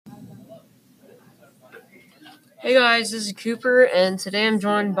Hey guys, this is Cooper, and today I'm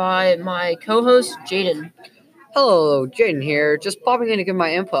joined by my co-host Jaden. Hello, Jaden here. Just popping in to give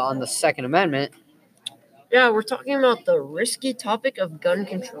my input on the Second Amendment. Yeah, we're talking about the risky topic of gun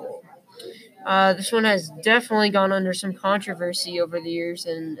control. This one has definitely gone under some controversy over the years,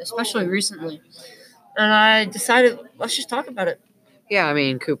 and especially recently. And I decided let's just talk about it. Yeah,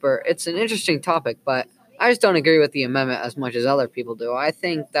 Cooper, it's an interesting topic, but I just don't agree with the amendment as much as other people do. I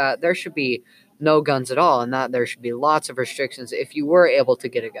think that there should be no guns at all, and that there should be lots of restrictions if you were able to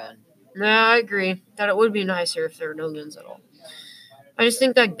get a gun. Yeah, I agree that it would be nicer if there were no guns at all. I just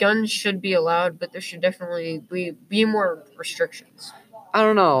think that guns should be allowed, but there should definitely be more restrictions. I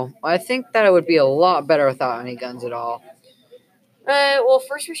don't know. I think that it would be a lot better without any guns at all. Well,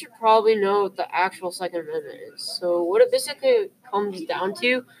 first we should probably know what the actual Second Amendment is. So, what it basically comes down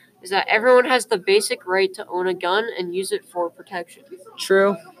to is that everyone has the basic right to own a gun and use it for protection.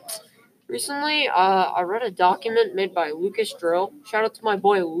 True. Recently, I read a document made by Lucas Drill. Shout out to my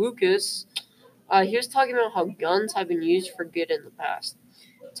boy Lucas. He was talking about how guns have been used for good in the past.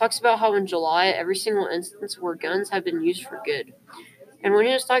 It talks about how in July, every single instance where guns have been used for good. And when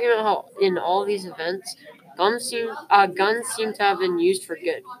he was talking about how in all these events, guns seem to have been used for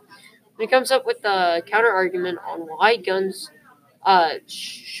good. He comes up with a counter argument on why guns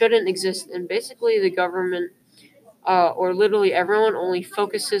shouldn't exist, and basically the government or literally everyone only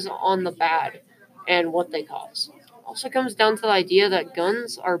focuses on the bad and what they cause. Also comes down to the idea that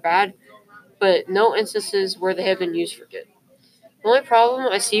guns are bad, but no instances where they have been used for good. The only problem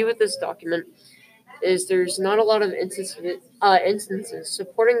I see with this document is there's not a lot of instances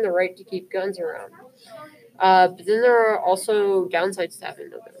supporting the right to keep guns around. But then there are also downsides to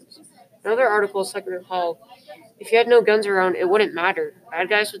having no guns. Another article is talking about how if you had no guns around, it wouldn't matter. Bad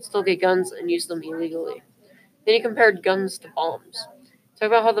guys would still get guns and use them illegally. Then he compared guns to bombs. Talk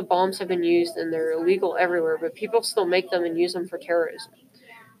about how the bombs have been used and they're illegal everywhere, but people still make them and use them for terrorism.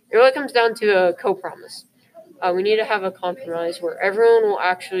 It really comes down to a co-promise. We need to have a compromise where everyone will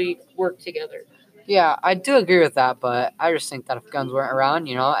actually work together. Yeah, I do agree with that, but I just think that if guns weren't around,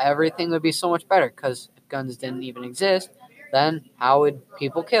 everything would be so much better. Because if guns didn't even exist, then how would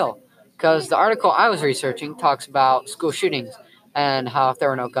people kill? Because the article I was researching talks about school shootings and how if there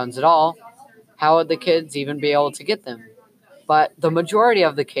were no guns at all, how would the kids even be able to get them? But the majority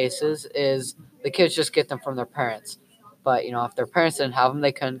of the cases is the kids just get them from their parents. But if their parents didn't have them,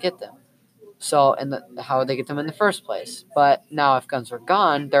 they couldn't get them. So, how would they get them in the first place? But now, if guns were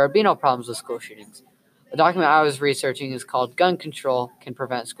gone, there would be no problems with school shootings. The document I was researching is called Gun Control Can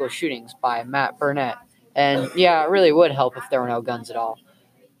Prevent School Shootings by Matt Burnett. And yeah, it really would help if there were no guns at all.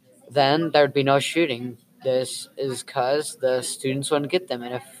 Then there would be no shooting. This is because the students wouldn't get them.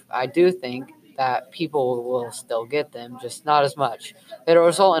 And if I do think that people will still get them, just not as much, it'll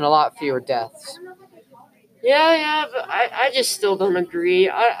result in a lot fewer deaths. Yeah, but I just still don't agree.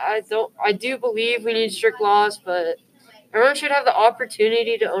 I do believe we need strict laws, but everyone should have the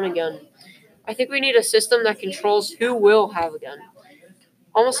opportunity to own a gun. I think we need a system that controls who will have a gun.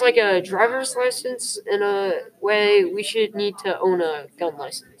 Almost like a driver's license in a way, we should need to own a gun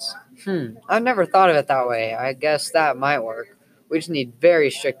license. I've never thought of it that way. I guess that might work. We just need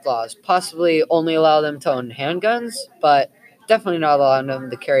very strict laws. Possibly only allow them to own handguns, but definitely not allowing them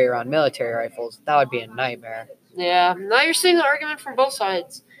to carry around military rifles. That would be a nightmare. Yeah, now you're seeing the argument from both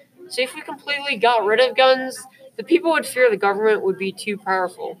sides. See, if we completely got rid of guns, the people would fear the government would be too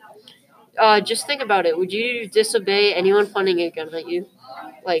powerful. Just think about it. Would you disobey anyone pointing a gun at you?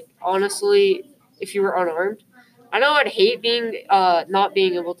 Like, honestly, if you were unarmed? I know I'd hate being not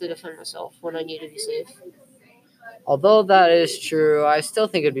being able to defend myself when I need to be safe. Although that is true, I still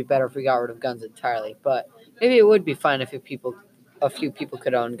think it'd be better if we got rid of guns entirely. But maybe it would be fine if a few people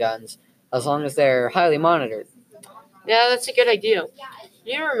could own guns, as long as they're highly monitored. Yeah, that's a good idea.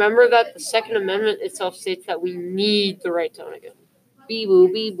 You remember that the Second Amendment itself states that we need the right to own a gun. Bee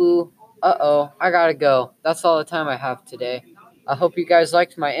boo, bee boo. Uh-oh, I gotta go. That's all the time I have today. I hope you guys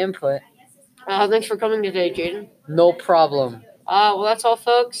liked my input. Thanks for coming today, Jaden. No problem. Well, that's all,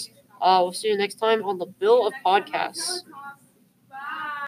 folks. We'll see you next time on the Bill of Podcasts.